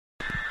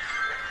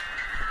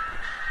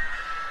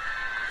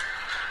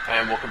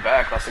And welcome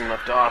back. Last thing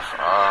left off,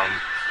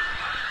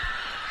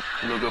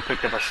 Lugo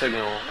picked up our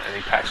signal and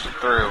he patched it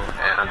through,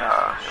 and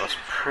it was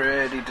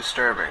pretty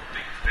disturbing.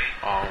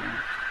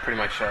 Pretty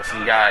much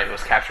some guy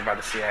was captured by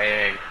the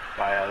CIA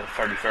by the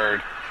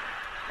 33rd,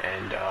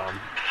 and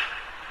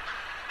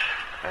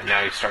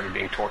now he started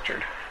being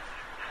tortured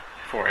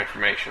for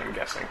information, I'm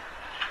guessing.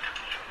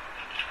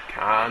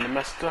 Kinda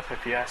messed up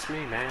if you ask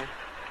me, man.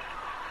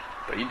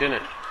 But he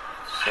didn't.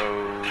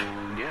 So,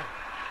 yeah.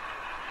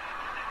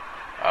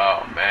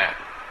 Oh, man.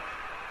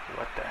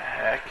 What the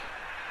heck?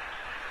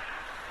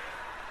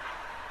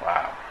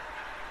 Wow.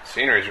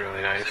 Scenery's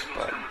really nice,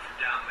 but... coming from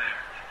down there.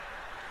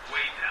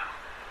 Way down.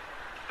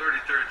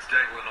 33rd's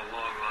dangling a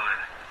long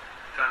line.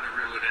 Time to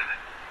reel it in.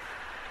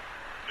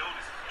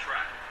 Notice the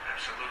track.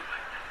 Absolutely.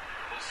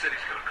 The whole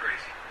city's going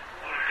crazy.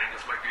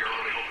 This might be our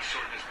only hope of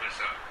sorting this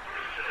mess out.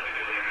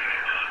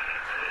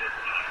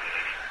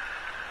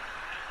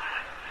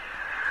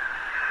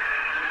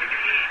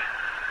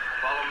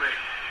 Follow me.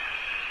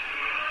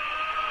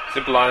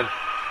 Zip line.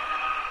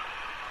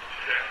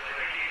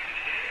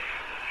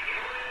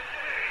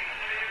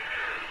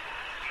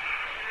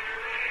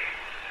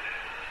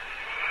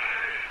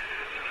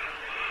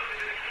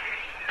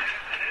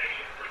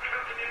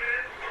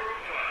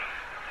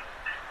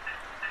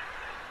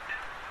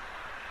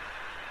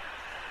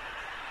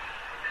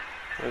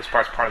 This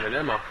part's part of the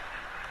demo.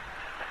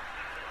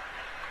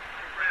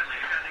 Bradley,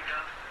 you got any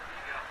gun?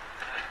 Here you go.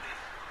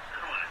 I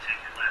don't want to take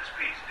your last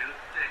piece, dude.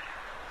 Take it.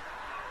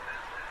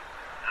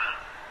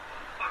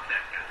 Fuck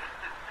that guy.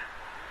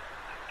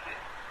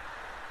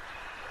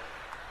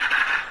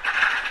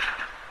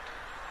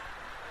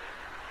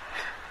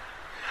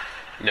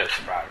 No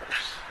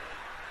survivors.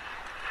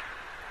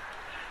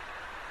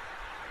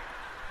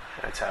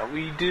 That's how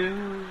we do.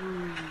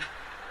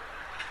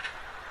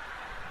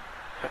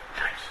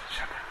 Nice.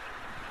 Shotgun.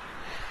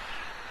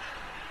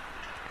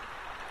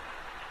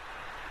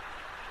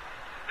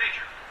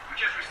 Major, we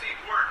just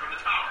received word from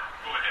the tower.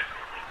 Go ahead,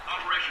 Corporal.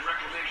 Operation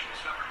Reclamation has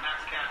suffered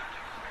max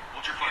casualties.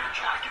 Hold your fire,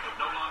 Jack.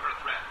 No longer a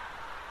threat.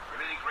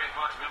 Remaining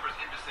Greyhawks members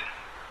in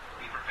vicinity.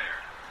 Be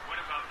prepared. What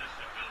about the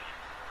civilians?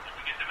 Did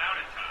we get them out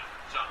in time?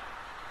 Some.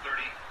 30,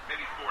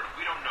 maybe 40.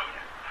 We don't know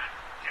yet.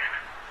 Damn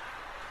it.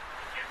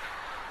 Get them.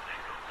 They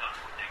go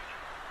nuts with danger.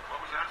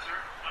 What was that, sir?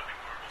 Nothing,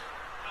 Corporal.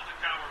 Tell the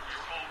tower we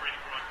are already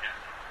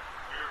broadcasting.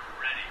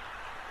 We're ready.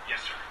 Yes,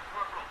 sir.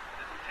 Corporal,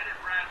 has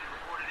Lieutenant Bradley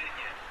reported in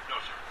yet?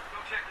 No, sir.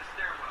 Go check the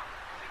stairwell.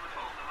 See what's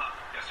holding them up.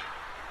 Yes, sir.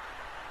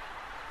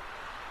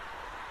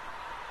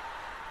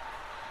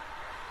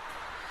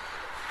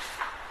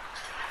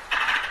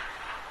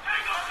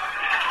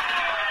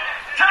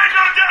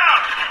 Tango down!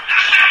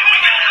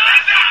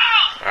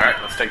 Alright,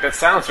 let's take that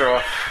silencer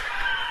off.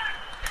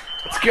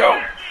 Let's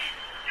go!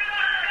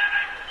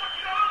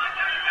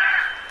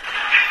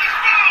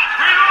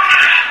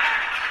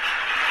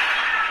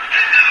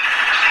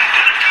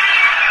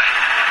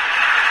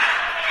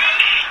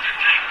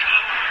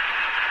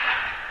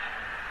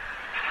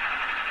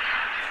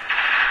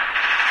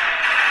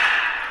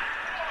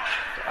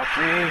 Fuck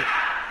me.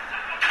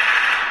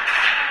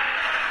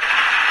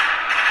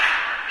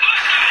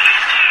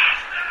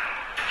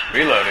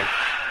 Reloading.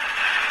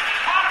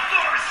 Bottom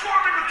floor is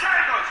swarming with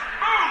tangos!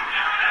 Move!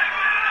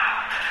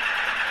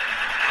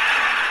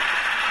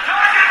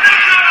 Target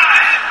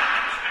neutralized!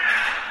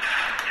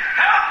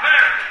 Help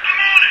him! I'm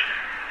on it!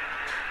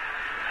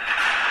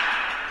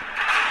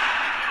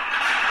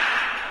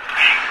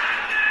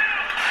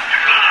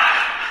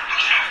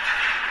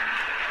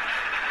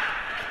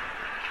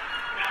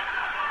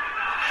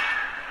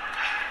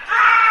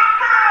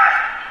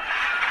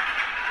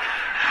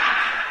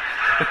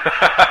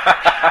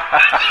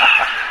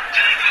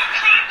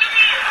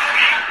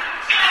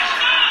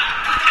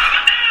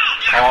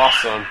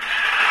 Awesome.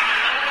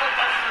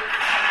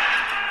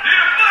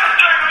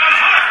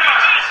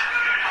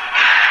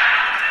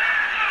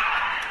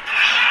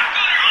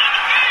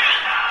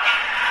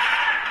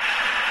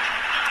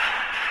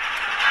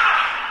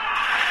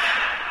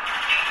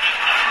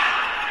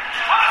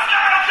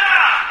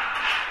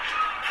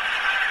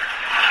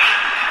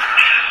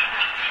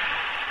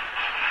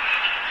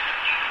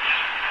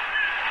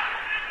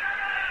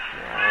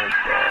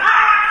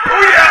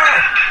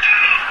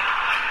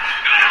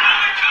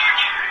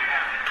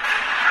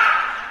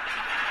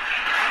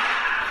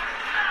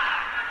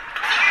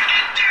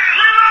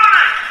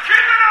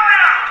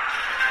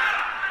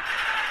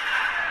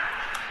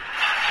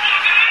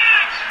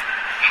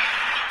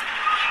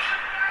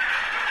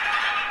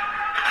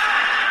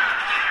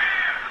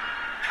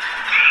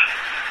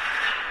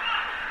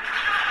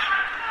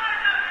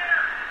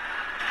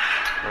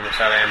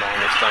 Almost out of ammo on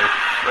this thing.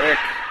 Frick.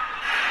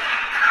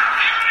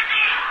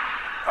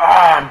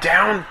 Ah, I'm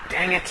down.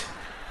 Dang it.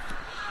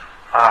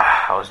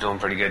 I was doing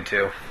pretty good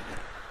too.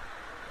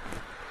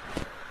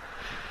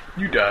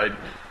 You died.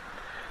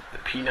 The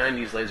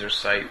P90's laser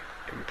sight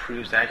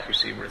improves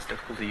accuracy, but it's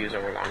difficult to use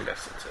over long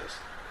distances.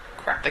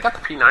 Crap, they got the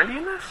P90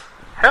 in this?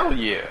 Hell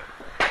yeah.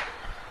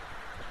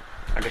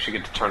 I guess you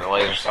get to turn the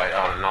laser sight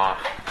on and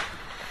off.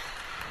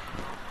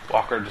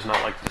 Walker does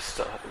not like to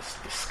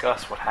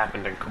discuss what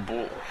happened in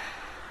Kabul.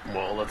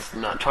 Well, let's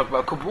not talk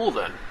about Kabul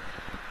then.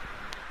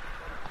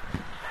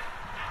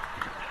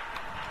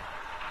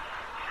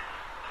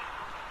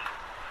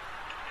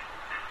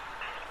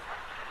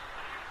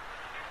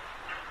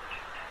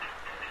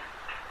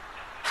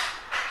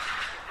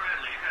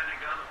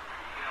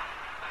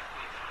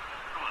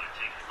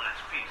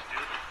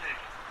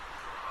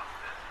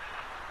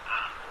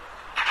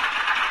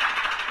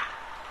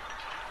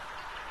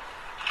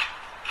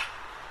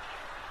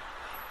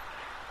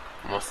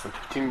 Less than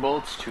 15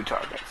 bullets, 2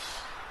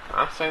 targets.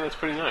 I'm saying that's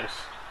pretty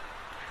nice.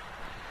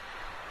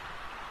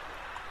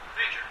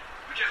 Major,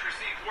 we just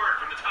received word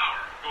from the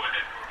tower. Go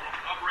ahead, Corporal.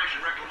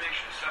 Operation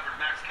Reclamation has suffered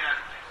max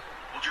casualties.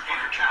 Hold your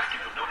fire, Jack.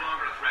 No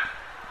longer a threat.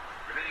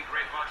 Remaining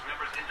Gray Fox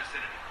members in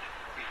vicinity.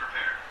 Be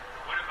prepared.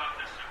 What about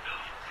the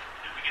civilians?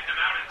 Did we get them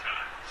out in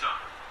time?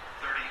 Some.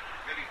 30,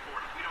 maybe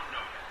 40. We don't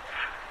know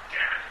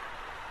yet.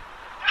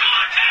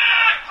 God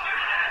damn it.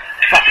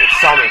 Fuck, it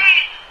saw me.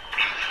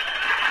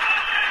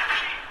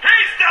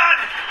 He's done!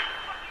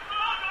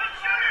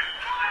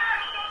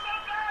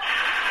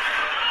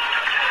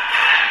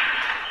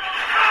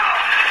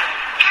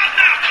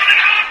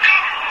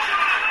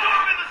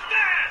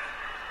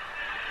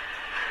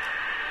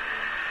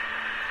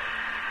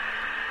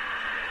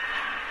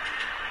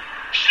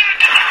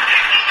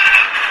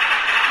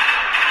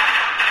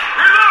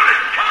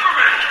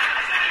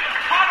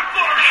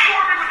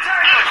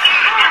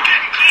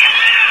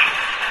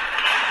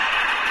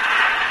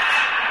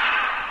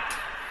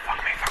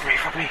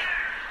 Fuck me.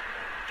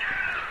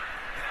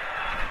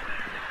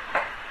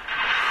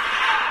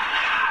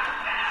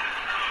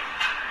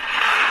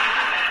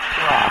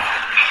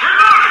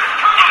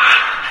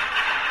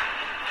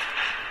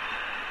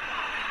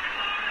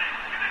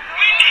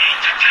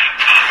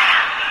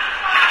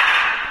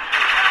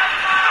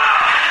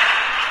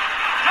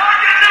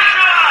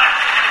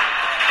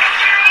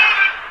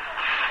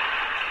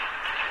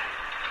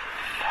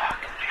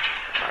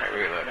 Alright,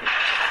 reloading.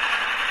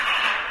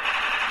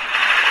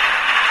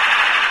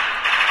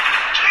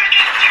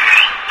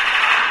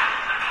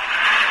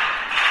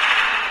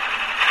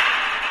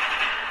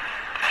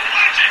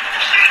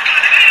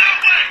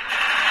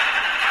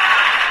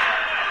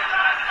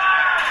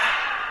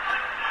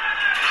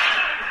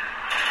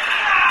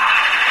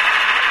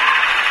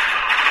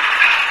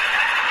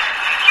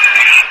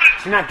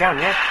 Is he not down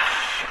yet?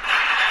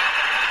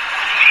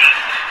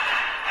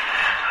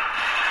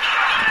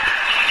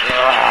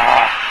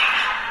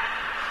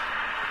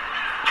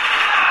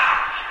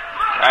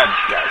 That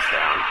guy's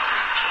down.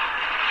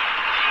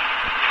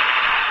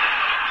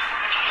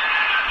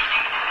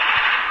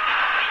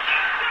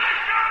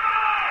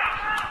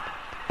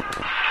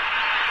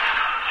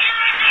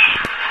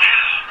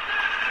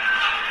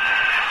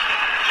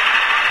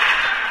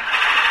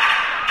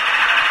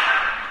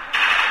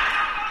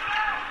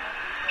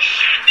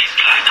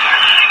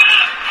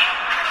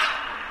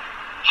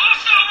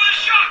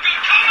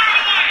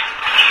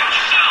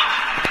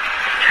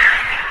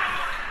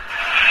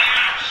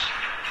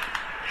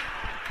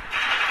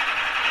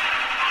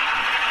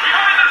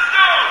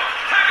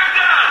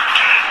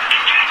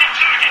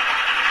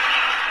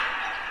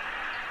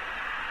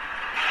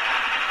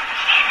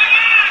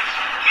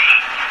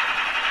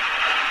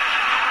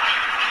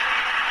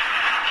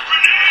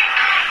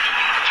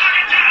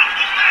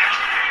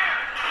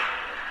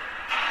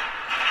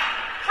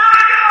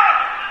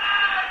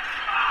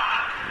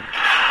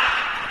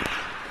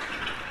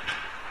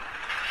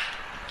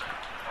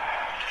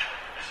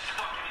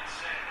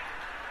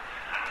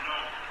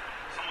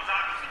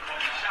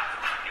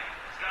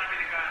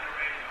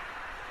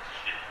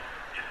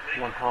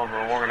 One hell of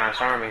an organized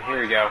army.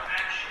 Here we go.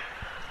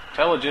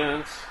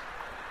 Intelligence.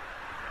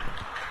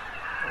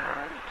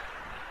 Alright.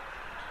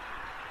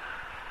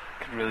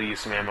 Could really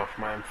use some ammo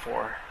for my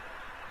M4.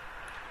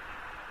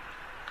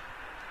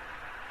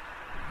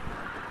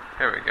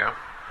 There we go.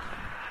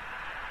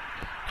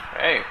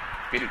 Hey,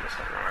 beat this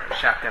thing. Alright,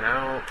 shotgun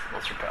out.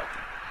 Let's repel.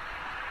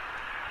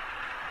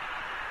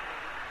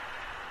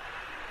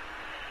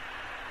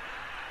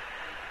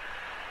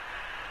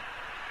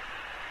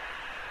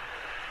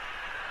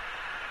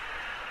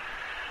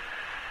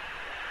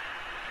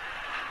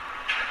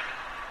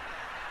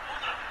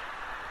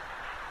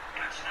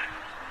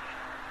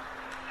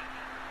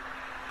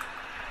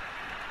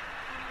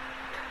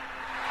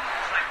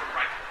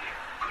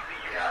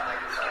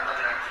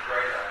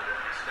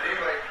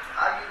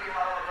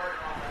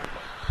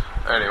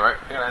 Anyway,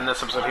 gonna end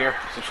this episode here.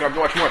 Subscribe to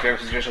watch more. If you have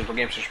suggestions for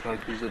games,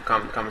 please leave a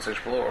comment in the comment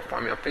section below, or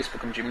find me on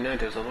Facebook. I'm Jimmy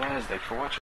Nantes. Otherwise, thanks for watching.